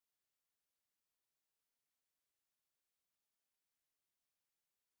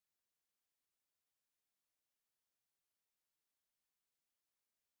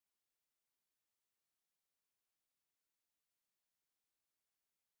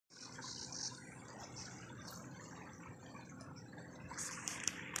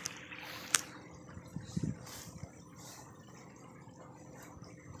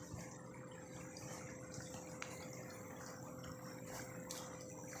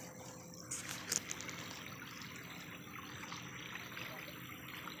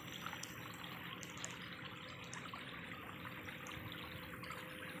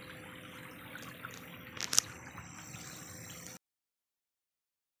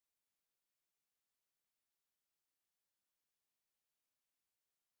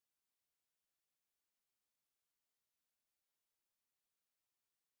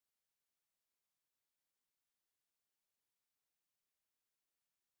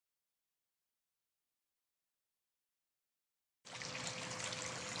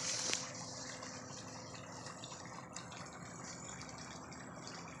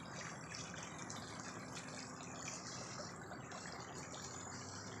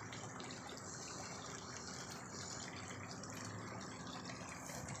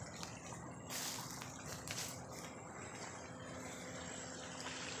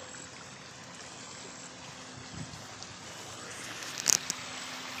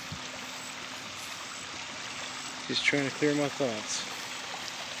Just trying to clear my thoughts.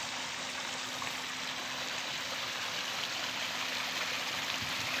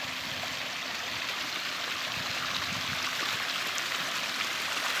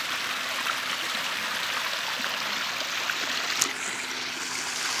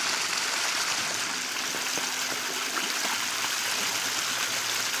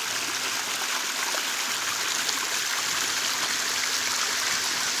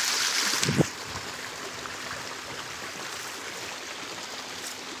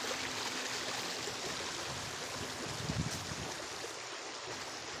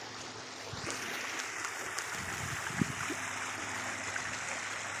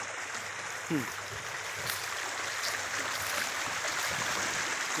 I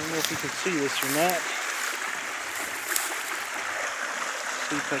don't know if you can see this or not.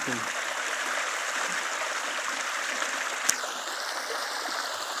 See if I can.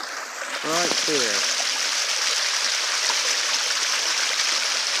 Right there.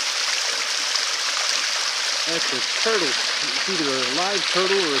 That's a turtle. It's either a live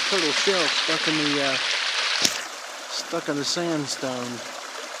turtle or a turtle shell stuck in the sandstone.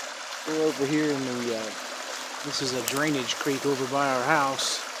 We're over here in the, this is a drainage creek over by our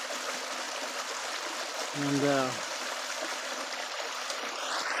house. And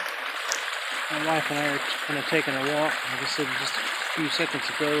my wife and I are kind of taking a walk. Like I said just a few seconds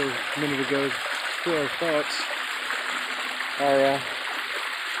ago, or a minute ago, to our thoughts. Our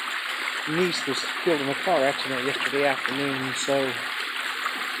niece was killed in a car accident yesterday afternoon, so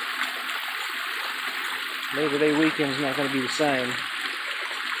Labor Day weekend's not going to be the same.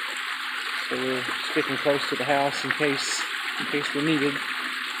 So we're sticking close to the house in case we need it.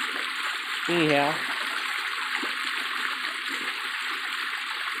 Anyhow,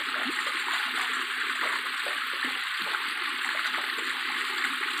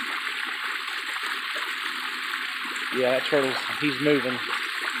 yeah, that turtle, he's moving.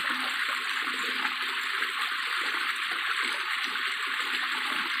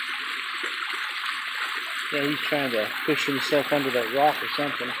 Yeah, he's trying to push himself under that rock or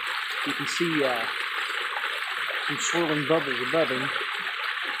something. You can see some swirling bubbles above him.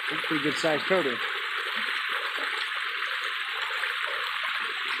 It's a pretty good sized turtle.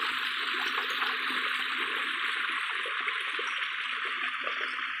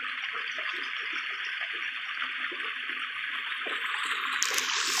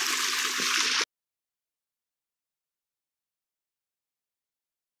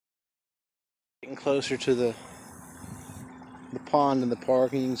 Getting closer to the pond in the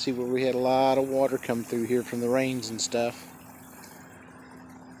park, and you can see where we had a lot of water come through here from the rains and stuff.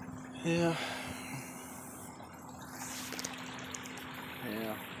 Yeah,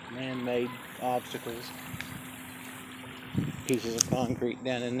 man-made obstacles, pieces of concrete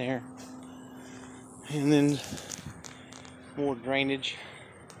down in there, and then more drainage.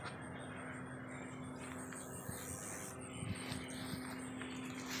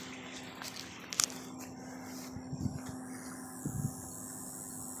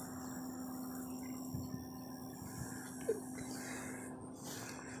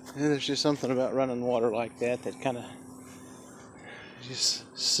 Yeah, there's just something about running water like that that kind of just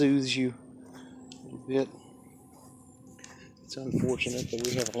soothes you a little bit. It's unfortunate that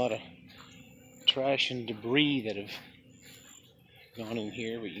we have a lot of trash and debris that have gone in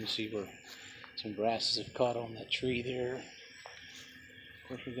here, but you can see where some grasses have caught on that tree there. Of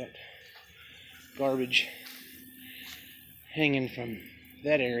course, we got garbage hanging from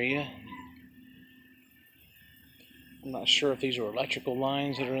that area. I'm not sure if these are electrical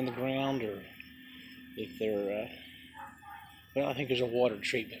lines that are in the ground or if they're, well, I think there's a water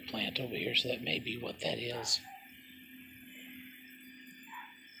treatment plant over here, so that may be what that is.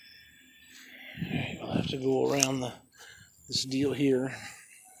 Alright, we'll have to go around this deal here.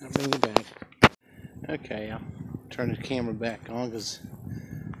 I'll bring it back. Okay, I'll turn the camera back on because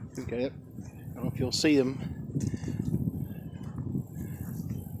I don't know if you'll see them.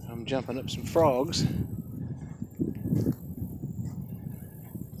 I'm jumping up some frogs.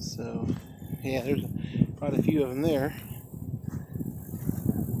 So, yeah, there's quite a few of them there.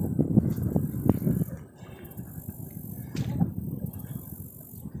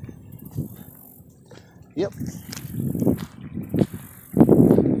 Yep.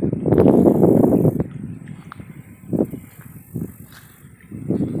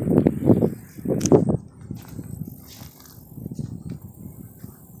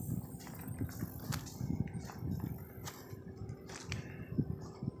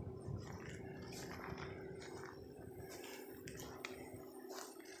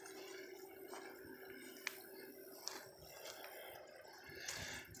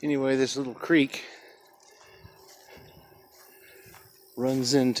 Anyway, this little creek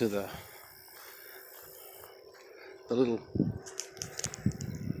runs into the little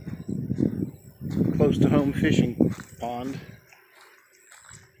close to home fishing pond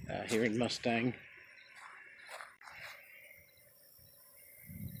here in Mustang.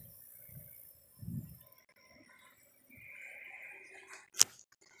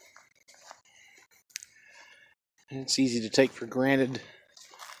 And it's easy to take for granted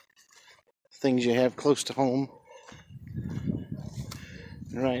things you have close to home.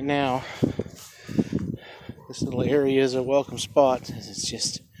 And right now, this little area is a welcome spot. It's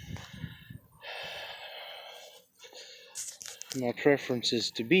just my preference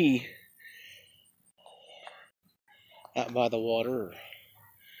is to be out by the water or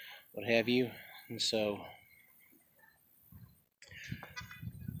what have you, and so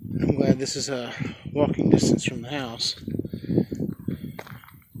I'm glad this is a walking distance from the house.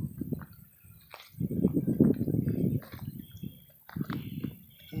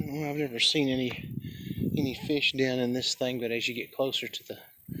 I've never seen any fish down in this thing, but as you get closer to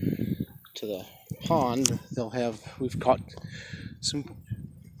the pond, we've caught some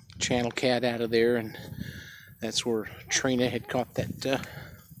channel cat out of there, and that's where Trina had caught that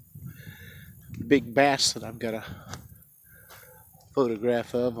big bass that I've got a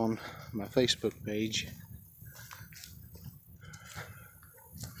photograph of on my Facebook page.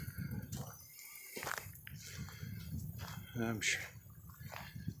 I'm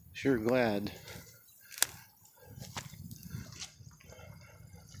sure glad.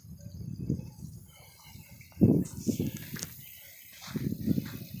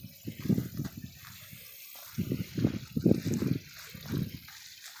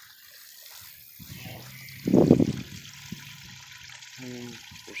 And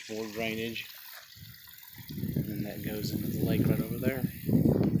there's more drainage, and then that goes into the lake right over there.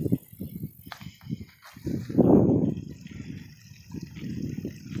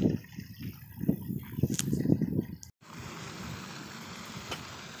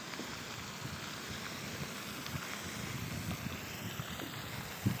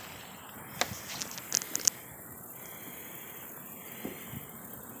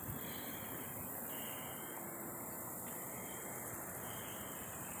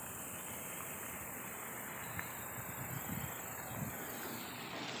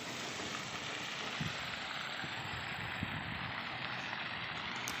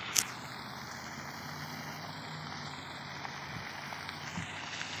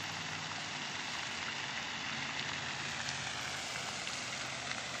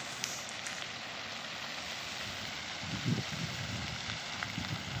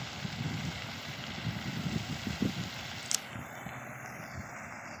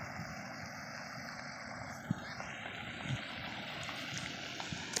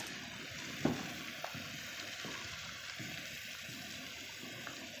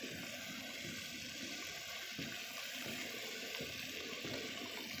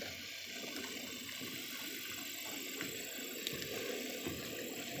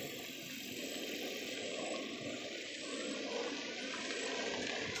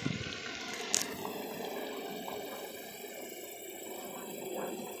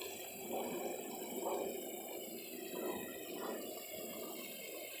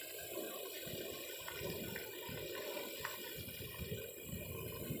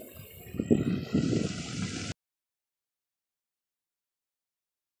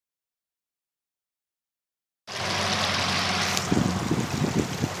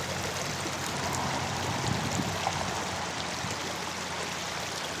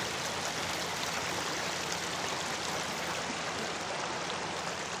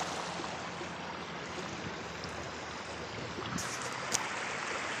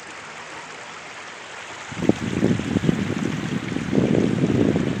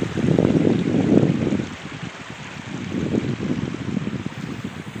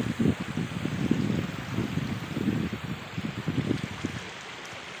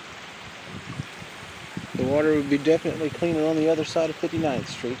 The water would be definitely cleaner on the other side of 59th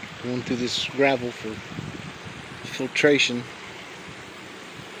Street, going through this gravel for filtration.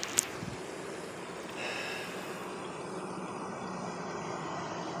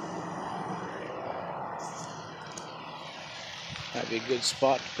 That'd be a good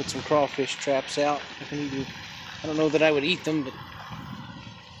spot to put some crawfish traps out. I don't know that I would eat them, but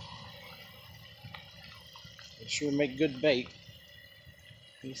they sure make good bait.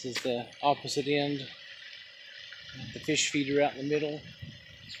 This is the opposite end. The fish feeder out in the middle.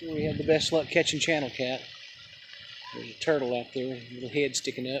 That's where we had the best luck catching channel cat. There's a turtle out there with a little head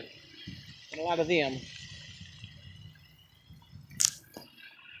sticking up. And a lot of them.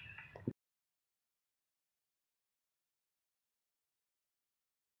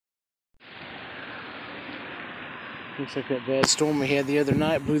 Looks like that bad storm we had the other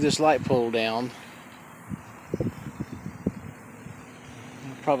night blew this light pole down. I'm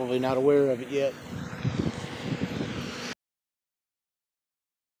probably not aware of it yet.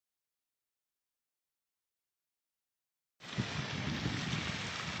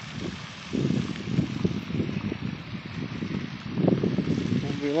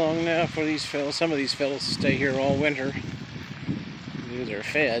 Won't be long now for these fellas, some of these fellas to stay here all winter because they're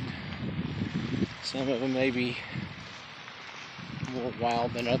fed. Some of them may be more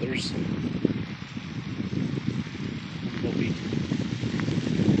wild than others. They'll be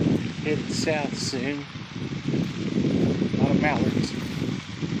headed south soon. A lot of mallards.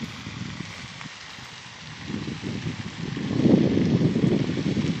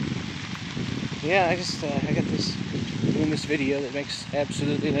 Yeah, I got this doing this video that makes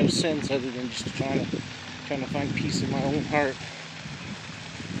absolutely no sense other than just trying to find peace in my own heart.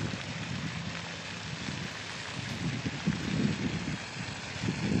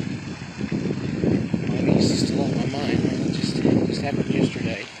 My niece is still on my mind. It just happened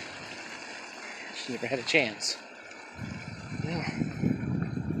yesterday. She never had a chance. Yeah.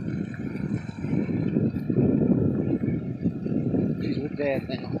 She's with Dad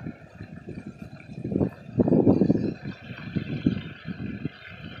now.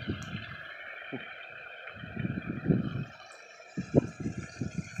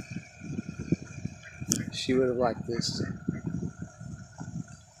 She would have liked this.